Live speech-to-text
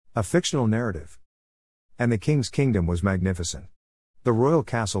A fictional narrative. And the king's kingdom was magnificent. The royal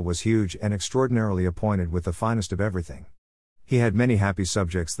castle was huge and extraordinarily appointed with the finest of everything. He had many happy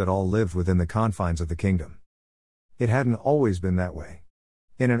subjects that all lived within the confines of the kingdom. It hadn't always been that way.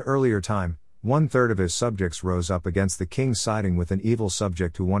 In an earlier time, 1/3 of his subjects rose up against the king, siding with an evil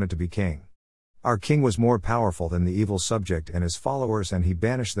subject who wanted to be king. Our king was more powerful than the evil subject and his followers, and he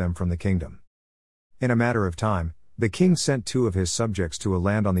banished them from the kingdom. In a matter of time, the king sent 2 of his subjects to a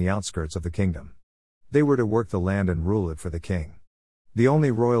land on the outskirts of the kingdom. They were to work the land and rule it for the king. The only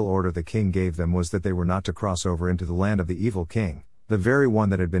royal order the king gave them was that they were not to cross over into the land of the evil king, the very one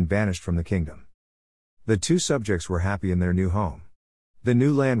that had been banished from the kingdom. The 2 subjects were happy in their new home. The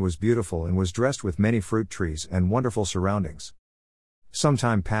new land was beautiful and was dressed with many fruit trees and wonderful surroundings. Some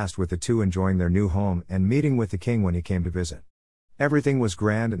time passed with the 2 enjoying their new home and meeting with the king when he came to visit. Everything was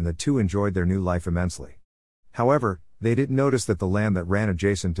grand and the 2 enjoyed their new life immensely. However, they didn't notice that the land that ran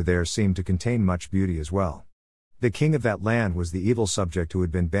adjacent to theirs seemed to contain much beauty as well. The king of that land was the evil subject who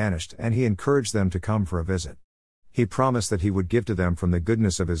had been banished, and he encouraged them to come for a visit. He promised that he would give to them from the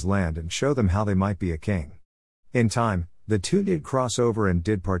goodness of his land and show them how they might be a king. In time, the 2 did cross over and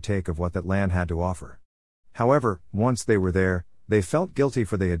did partake of what that land had to offer. However, once they were there, they felt guilty,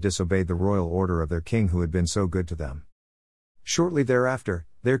 for they had disobeyed the royal order of their king who had been so good to them. Shortly thereafter,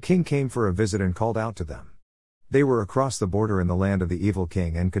 their king came for a visit and called out to them. They were across the border in the land of the evil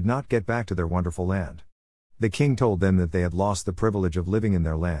king and could not get back to their wonderful land. The king told them that they had lost the privilege of living in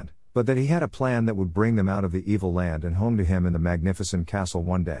their land, but that he had a plan that would bring them out of the evil land and home to him in the magnificent castle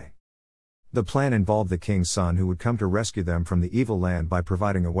one day. The plan involved the king's son, who would come to rescue them from the evil land by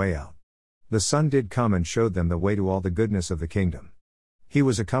providing a way out. The son did come and showed them the way to all the goodness of the kingdom. He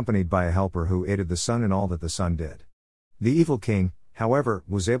was accompanied by a helper who aided the son in all that the son did. The evil king, however,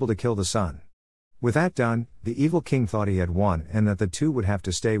 was able to kill the son. With that done, the evil king thought he had won and that the 2 would have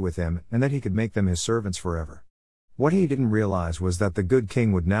to stay with him and that he could make them his servants forever. What he didn't realize was that the good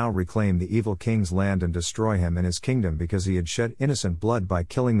king would now reclaim the evil king's land and destroy him and his kingdom, because he had shed innocent blood by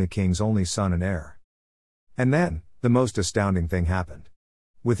killing the king's only son and heir. And then, the most astounding thing happened.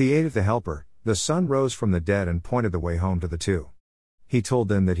 With the aid of the helper, the son rose from the dead and pointed the way home to the 2. He told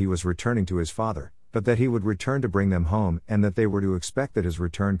them that he was returning to his father, but that he would return to bring them home, and that they were to expect that his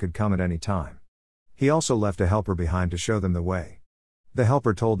return could come at any time. He also left a helper behind to show them the way. The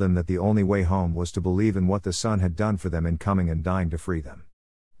helper told them that the only way home was to believe in what the son had done for them in coming and dying to free them.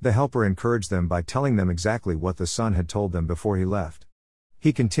 The helper encouraged them by telling them exactly what the son had told them before he left.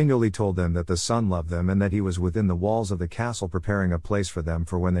 He continually told them that the son loved them and that he was within the walls of the castle preparing a place for them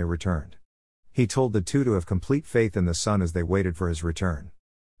for when they returned. He told the 2 to have complete faith in the son as they waited for his return.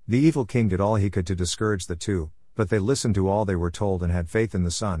 The evil king did all he could to discourage the 2, but they listened to all they were told and had faith in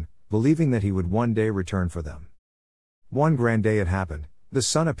the son, believing that he would one day return for them. One grand day it happened, the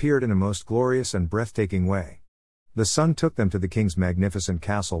son appeared in a most glorious and breathtaking way. The son took them to the king's magnificent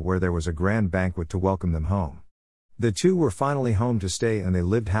castle, where there was a grand banquet to welcome them home. The 2 were finally home to stay, and they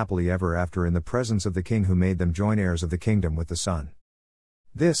lived happily ever after in the presence of the king, who made them joint heirs of the kingdom with the son.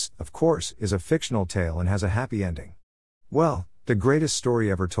 This, of course, is a fictional tale and has a happy ending. Well, the greatest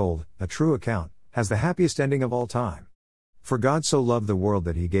story ever told, a true account, has the happiest ending of all time. For God so loved the world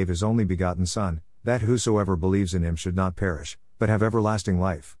that he gave his only begotten Son, that whosoever believes in him should not perish, but have everlasting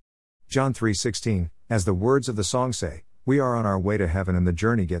life. John 3:16, as the words of the song say, we are on our way to heaven and the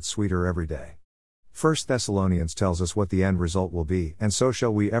journey gets sweeter every day. 1 Thessalonians tells us what the end result will be, and so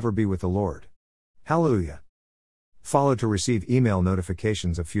shall we ever be with the Lord. Hallelujah. Follow to receive email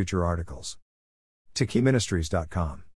notifications of future articles. TakiMinistries.com